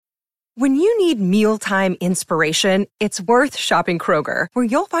When you need mealtime inspiration, it's worth shopping Kroger, where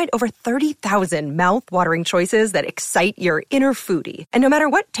you'll find over 30,000 mouth-watering choices that excite your inner foodie. And no matter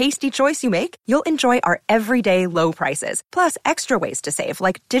what tasty choice you make, you'll enjoy our everyday low prices, plus extra ways to save,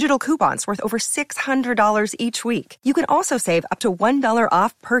 like digital coupons worth over $600 each week. You can also save up to $1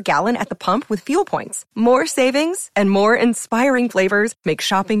 off per gallon at the pump with fuel points. More savings and more inspiring flavors make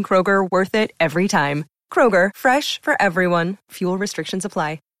shopping Kroger worth it every time. Kroger, fresh for everyone. Fuel restrictions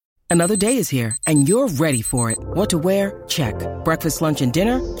apply. Another day is here, and you're ready for it. What to wear? Check. Breakfast, lunch, and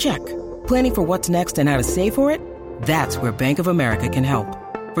dinner? Check. Planning for what's next and how to save for it? That's where Bank of America can help.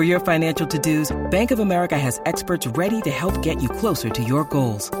 For your financial to-dos, Bank of America has experts ready to help get you closer to your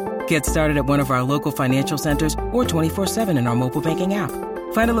goals. Get started at one of our local financial centers or 24/7 in our mobile banking app.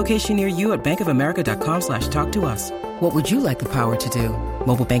 Find a location near you at bankofamerica.com/talktous. What would you like the power to do?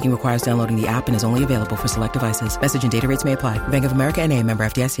 Mobile banking requires downloading the app and is only available for select devices. Message and data rates may apply. Bank of America NA, member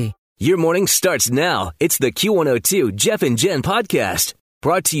FDIC. Your morning starts now. It's the Q102 Jeff and Jen podcast,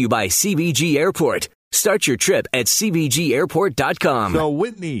 brought to you by CBG Airport. Start your trip at CBGAirport.com. So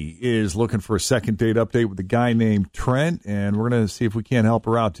Whitney is looking for a second date update with a guy named Trent, and we're going to see if we can't help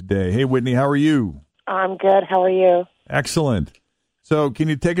her out today. Hey, Whitney, how are you? I'm good. How are you? Excellent. So can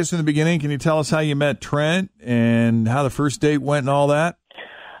you take us in the beginning? Can you tell us how you met Trent and how the first date went and all that?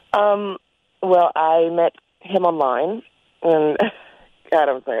 Well, I met him online, and God,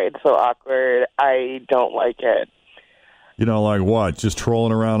 I'm sorry, it's so awkward. I don't like it. You know, like what? Just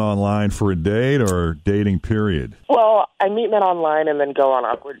trolling around online for a date or dating period? Well, I meet men online and then go on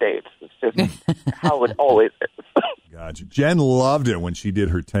awkward dates. It's just how it always is. Gotcha. Jen loved it when she did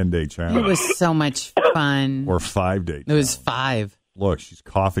her 10-day challenge. It was so much fun. Or 5-day. It was 5. Look, she's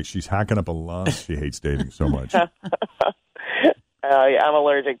coughing. She's hacking up a lung. She hates dating so much. Yeah, I'm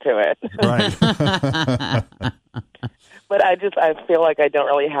allergic to it. Right. But I feel like I don't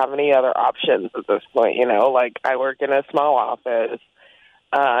really have any other options at this point, you know? Like, I work in a small office.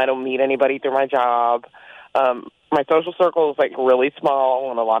 I don't meet anybody through my job. My social circle is, like, really small,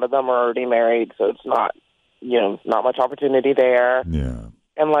 and a lot of them are already married, so it's not, not much opportunity there. Yeah.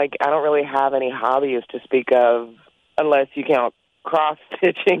 And, like, I don't really have any hobbies to speak of unless you count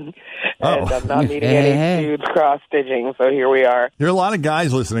cross-stitching, and I'm not meeting any dudes cross-stitching, so here we are. There are a lot of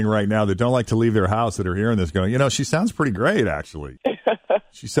guys listening right now that don't like to leave their house that are hearing this going, she sounds pretty great, actually.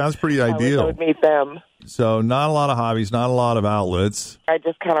 She sounds pretty ideal. I would meet them. So not a lot of hobbies, not a lot of outlets. I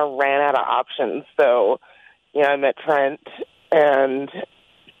just kind of ran out of options, so, I met Trent, and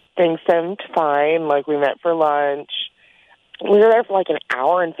things seemed fine. Like, we met for lunch. We were there for like an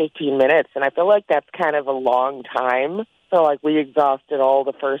hour and 15 minutes, and I feel like that's kind of a long time. So, like, we exhausted all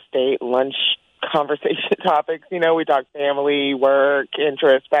the first date lunch conversation topics. We talked family, work,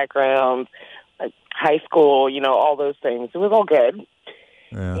 interests, backgrounds, like high school, all those things. It was all good.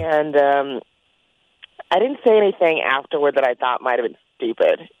 Yeah. And I didn't say anything afterward that I thought might have been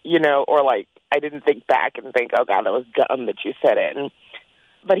stupid, or, like, I didn't think back and think, oh, God, that was dumb that you said it.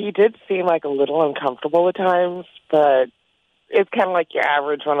 But he did seem like a little uncomfortable at times, but it's kind of like your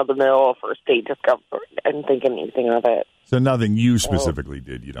average run-of-the-mill first date discomfort. I didn't think anything of it. So nothing you specifically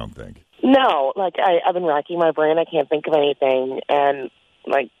did, you don't think? No. Like, I've been racking my brain. I can't think of anything. And,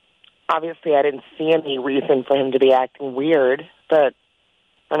 like, obviously I didn't see any reason for him to be acting weird. But,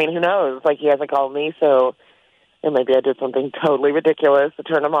 I mean, who knows? Like, he hasn't called me, so maybe I did something totally ridiculous to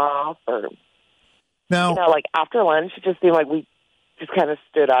turn him off. Or, now, like, after lunch, it just seemed like we just kind of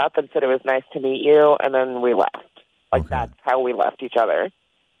stood up and said it was nice to meet you, and then we left. Like, That's how we left each other.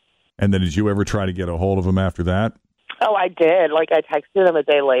 And then did you ever try to get a hold of him after that? Oh, I did. Like, I texted him a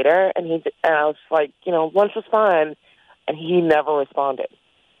day later, and I was like, lunch was fun, and he never responded.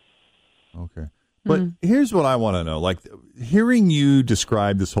 Okay. But here's what I want to know. Like, hearing you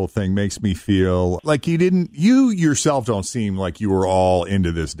describe this whole thing makes me feel like you yourself don't seem like you were all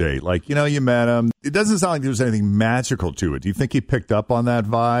into this date. Like, you met him. It doesn't sound like there was anything magical to it. Do you think he picked up on that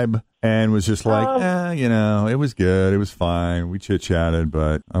vibe and was just like, it was good. It was fine. We chit-chatted,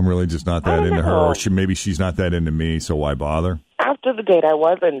 but I'm really just not that into her. Or maybe she's not that into me, so why bother? After the date, I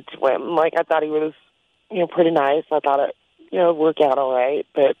wasn't into him. Like, I thought he was, pretty nice. I thought it, would work out all right,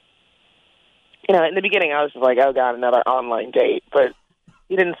 but in the beginning, I was just like, oh, God, another online date. But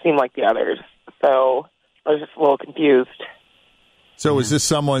he didn't seem like the others. So I was just a little confused. So is this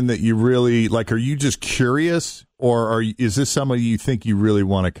someone that you really, like, are you just curious? Or is this somebody you think you really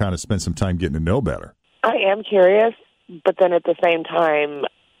want to kind of spend some time getting to know better? I am curious. But then at the same time,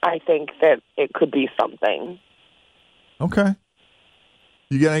 I think that it could be something. Okay.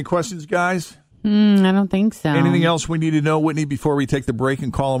 You got any questions, guys? I don't think so. Anything else we need to know, Whitney, before we take the break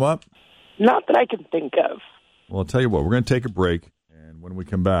and call him up? Not that I can think of. Well, I'll tell you what, we're going to take a break, and when we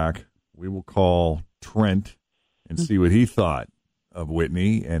come back, We will call Trent and see what he thought of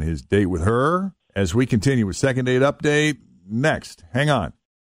Whitney and his date with her as we continue with Second Date Update next. Hang on.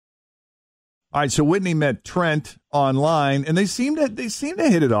 All right, so Whitney met Trent online, and they seem to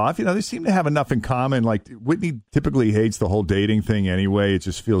hit it off. You know, they seem to have enough in common. Like, Whitney typically hates the whole dating thing anyway. It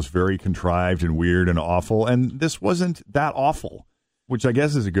just feels very contrived and weird and awful. And this wasn't that awful, which I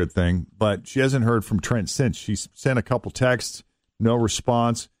guess is a good thing. But she hasn't heard from Trent since. She sent a couple texts, no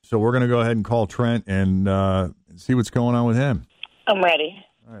response. So we're going to go ahead and call Trent and see what's going on with him. I'm ready.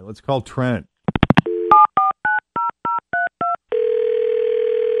 All right, let's call Trent.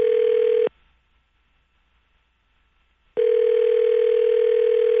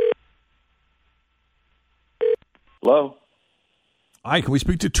 Hello? Hi, can we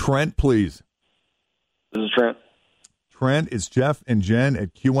speak to Trent, please? This is Trent. Trent, it's Jeff and Jen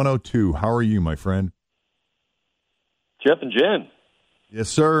at Q102. How are you, my friend? Jeff and Jen. Yes,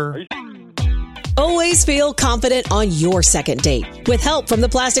 sir. Always feel confident on your second date. With help from the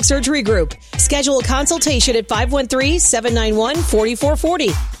Plastic Surgery Group. Schedule a consultation at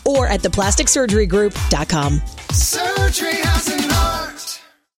 513-791-4440 or at theplasticsurgerygroup.com. Surgery has an art.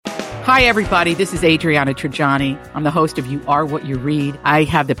 Hi, everybody. This is Adriana Trajani. I'm the host of You Are What You Read. I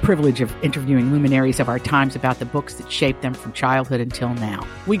have the privilege of interviewing luminaries of our times about the books that shaped them from childhood until now.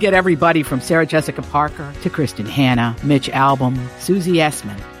 We get everybody from Sarah Jessica Parker to Kristen Hanna, Mitch Albom, Susie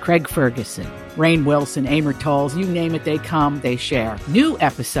Essman, Craig Ferguson, Rainn Wilson, Amor Tolls, you name it, they come, they share. New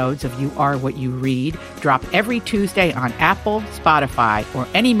episodes of You Are What You Read drop every Tuesday on Apple, Spotify, or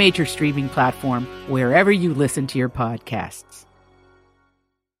any major streaming platform wherever you listen to your podcasts.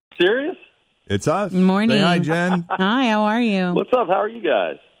 Serious? It's us. Morning. Say hi, Jen. Hi, how are you? What's up? How are you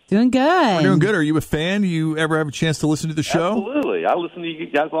guys? Doing good. We're doing good. Are you a fan? Do you ever have a chance to listen to the show? Absolutely. I listen to you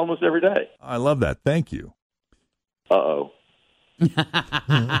guys almost every day. I love that. Thank you. Uh-oh.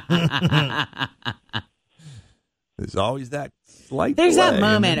 There's always that slight There's delay, that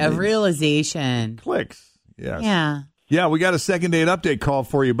moment and of realization. clicks. Yes. Yeah. Yeah, we got a second date update call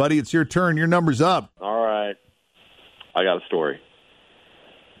for you, buddy. It's your turn. Your number's up. All right. I got a story.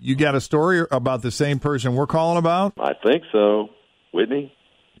 You got a story about the same person we're calling about? I think so. Whitney?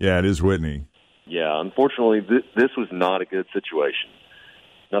 Yeah, it is Whitney. Yeah, unfortunately, this was not a good situation.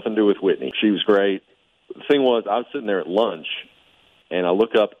 Nothing to do with Whitney. She was great. The thing was, I was sitting there at lunch, and I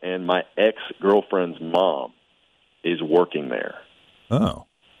look up, and my ex-girlfriend's mom is working there. Oh.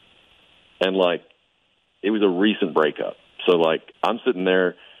 And, like, it was a recent breakup. So, like, I'm sitting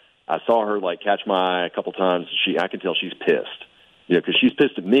there. I saw her, like, catch my eye a couple times. I can tell she's pissed. You know, because she's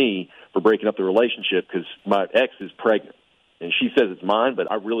pissed at me for breaking up the relationship because my ex is pregnant. And she says it's mine,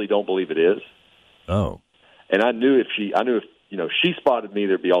 but I really don't believe it is. Oh. And I knew if she spotted me,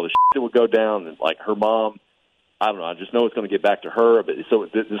 there'd be all this shit that would go down. And, like, her mom, I don't know, I just know it's going to get back to her. But so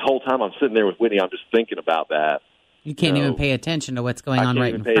this whole time I'm sitting there with Whitney, I'm just thinking about that. You can't even pay attention to what's going on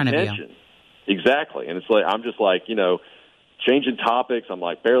right in front of you. Exactly. And it's like, I'm just like, changing topics. I'm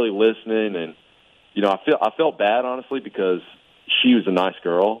like barely listening. And, I felt bad, honestly, because she was a nice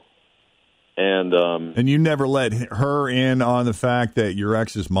girl. And you never let her in on the fact that your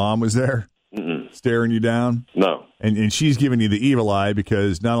ex's mom was there? Staring you down? No. And she's giving you the evil eye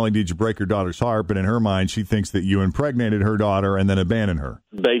because not only did you break her daughter's heart, but in her mind, she thinks that you impregnated her daughter and then abandoned her.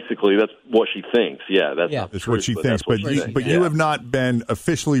 Basically, that's what she thinks. Yeah, that's what she thinks. But you have not been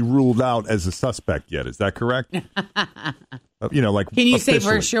officially ruled out as a suspect yet. Is that correct? Can you say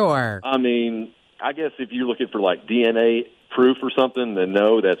for sure? I mean, I guess if you're looking for like DNA proof or something, then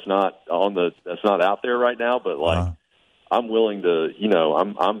no, that's not out there right now. But like, I'm willing to,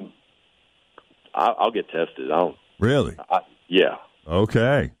 I'll get tested. Really? Yeah.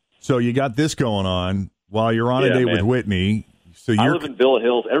 Okay. So you got this going on while you're on a date with Whitney. So I live in Villa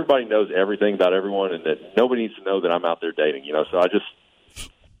Hills. Everybody knows everything about everyone, and that nobody needs to know that I'm out there dating. So I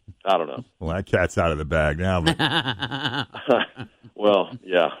don't know. Well, that cat's out of the bag now. But... well,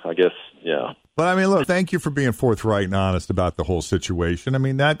 yeah, I guess, yeah. But, I mean, look, thank you for being forthright and honest about the whole situation. I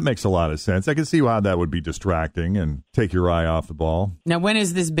mean, that makes a lot of sense. I can see how that would be distracting and take your eye off the ball. Now, when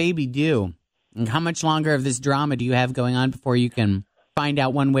is this baby due? And how much longer of this drama do you have going on before you can find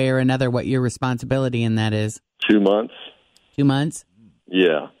out one way or another what your responsibility in that is? 2 months. 2 months?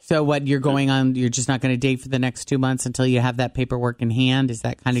 Yeah. So what you're going on, you're just not going to date for the next 2 months until you have that paperwork in hand? Is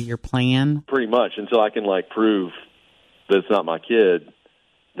that kind of your plan? Pretty much. Until I can, prove that it's not my kid,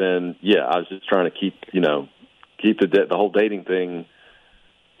 then, yeah, I was just trying to keep the whole dating thing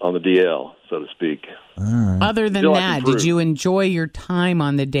on the DL, so to speak. Right. Other than that, did you enjoy your time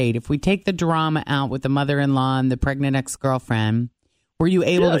on the date? If we take the drama out with the mother-in-law and the pregnant ex-girlfriend, Were you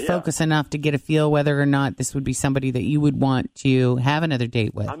able to focus enough to get a feel whether or not this would be somebody that you would want to have another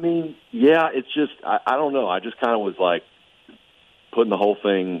date with? I mean, yeah, it's just, I don't know. I just kind of was like putting the whole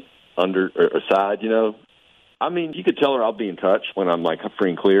thing aside, you know. I mean, you could tell her I'll be in touch when I'm like free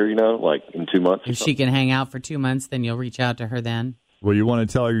and clear, you know, like in 2 months. If she can hang out for 2 months, then you'll reach out to her then? Well, you want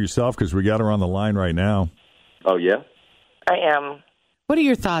to tell her yourself because we got her on the line right now. Oh, yeah? I am. What are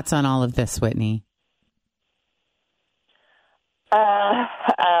your thoughts on all of this, Whitney?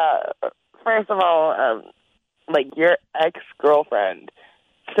 First of all, like your ex-girlfriend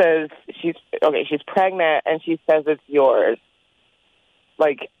says she's pregnant and she says it's yours.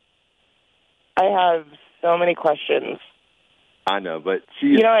 Like, I have so many questions. I know, but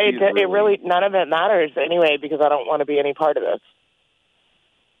it really none of it matters anyway because I don't want to be any part of this.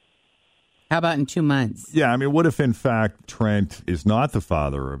 How about in 2 months? Yeah, I mean, what if in fact Trent is not the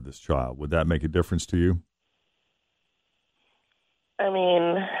father of this child? Would that make a difference to you? I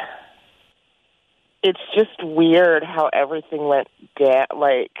mean, it's just weird how everything went down.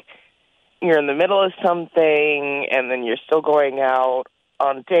 Like, you're in the middle of something, and then you're still going out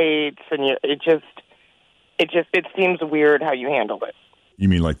on dates, and it seems weird how you handled it. You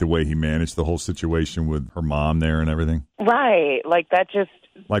mean like the way he managed the whole situation with her mom there and everything? Right. Like, that just...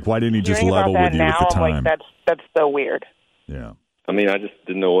 Like, why didn't he just level with you at the time? Like, that's so weird. Yeah. I mean, I just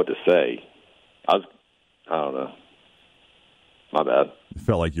didn't know what to say. I don't know. My bad. You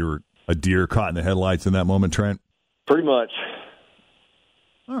felt like you were a deer caught in the headlights in that moment, Trent? Pretty much.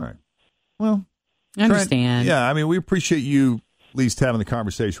 All right. Well, I understand. Trent, yeah, I mean, we appreciate you at least having the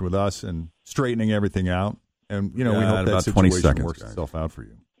conversation with us and straightening everything out. And, we hope that situation works itself out for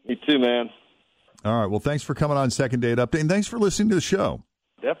you. Me too, man. All right. Well, thanks for coming on Second Date Update, and thanks for listening to the show.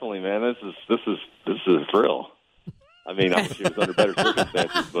 Definitely, man. This is a thrill. I mean, I wish it was under better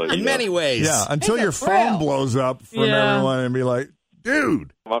circumstances, but in many ways. Yeah, until your phone blows up from everyone and be like,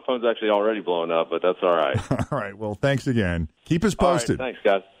 dude. My phone's actually already blown up, but that's all right. All right. Well, thanks again. Keep us posted. All right, thanks,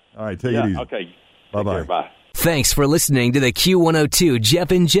 guys. All right. Take it easy. Okay. Bye-bye. Bye. Thanks for listening to the Q102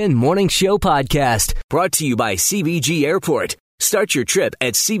 Jeff and Jen Morning Show podcast, brought to you by CBG Airport. Start your trip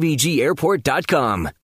at CBGAirport.com.